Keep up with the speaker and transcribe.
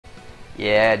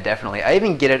Yeah, definitely. I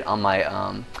even get it on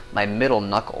my my middle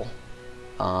knuckle,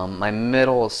 my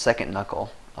middle second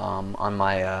knuckle, on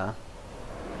my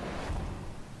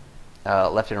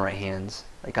left and right hands,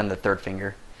 like on the third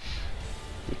finger,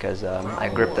 because I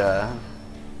grip the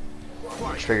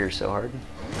trigger so hard.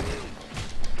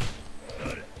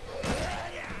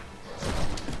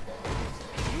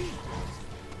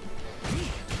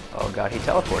 Oh god, he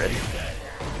teleported.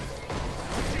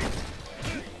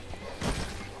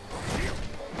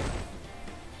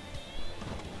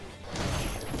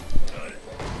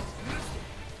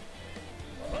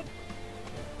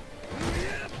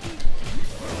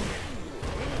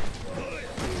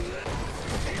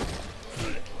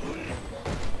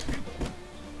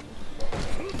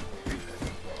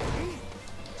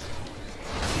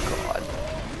 God.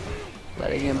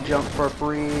 Letting him jump for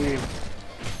free.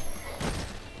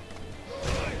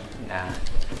 Nah,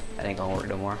 that ain't gonna work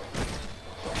no more.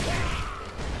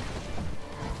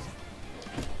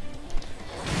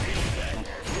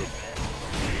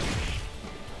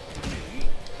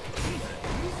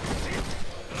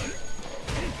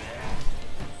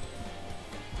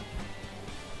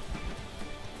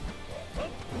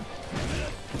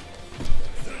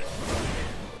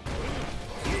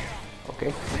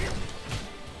 Okay.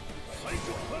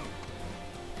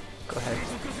 Go ahead.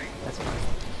 That's fine.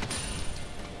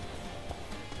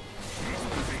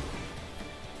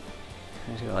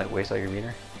 I'm just gonna like waste all your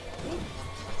meter.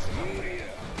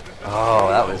 Oh,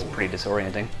 that was pretty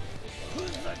disorienting.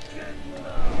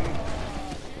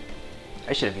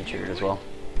 I should have V-triggered as well.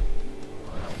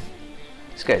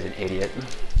 This guy's an idiot.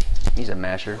 He's a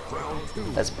masher.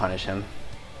 Let's punish him.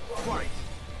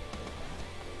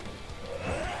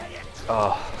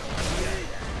 Oh.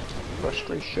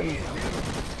 Frustration.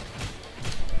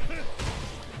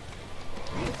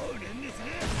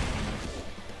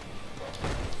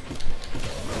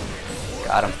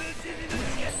 Got him.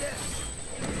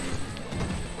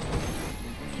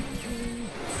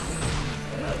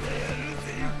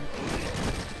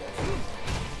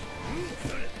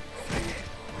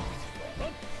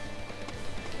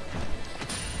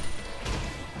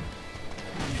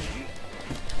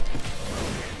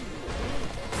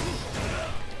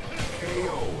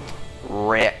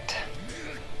 Wrecked.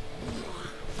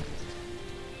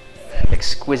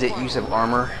 Exquisite use of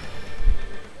armor.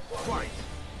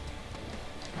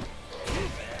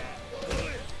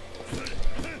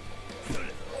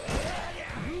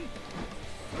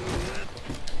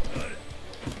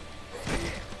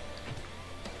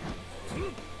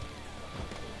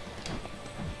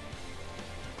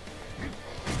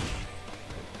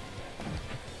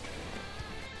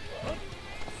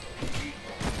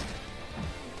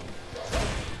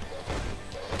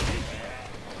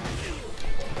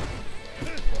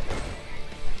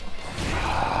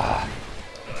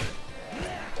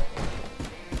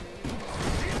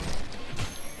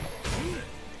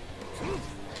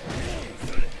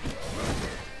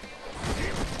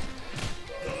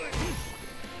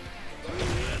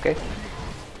 Okay.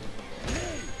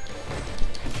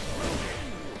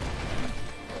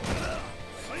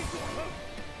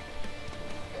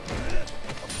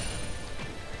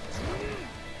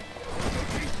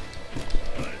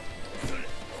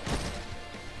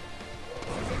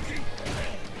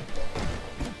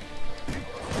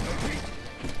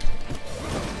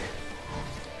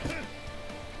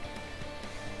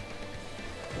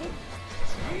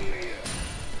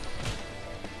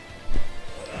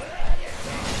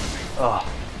 Oh.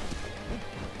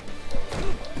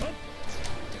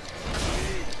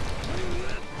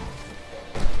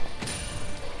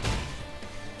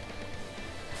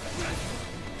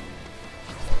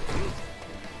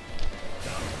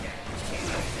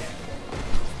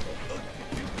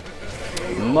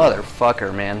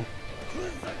 Motherfucker, man.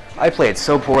 I played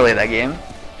so poorly that game.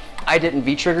 I didn't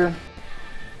V-trigger.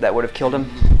 That would have killed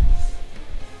him.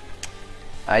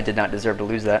 I did not deserve to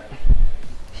lose that.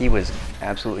 He was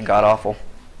absolutely god-awful.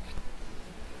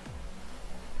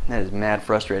 That is mad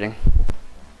frustrating.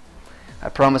 I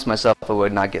promised myself I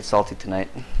would not get salty tonight.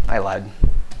 I lied.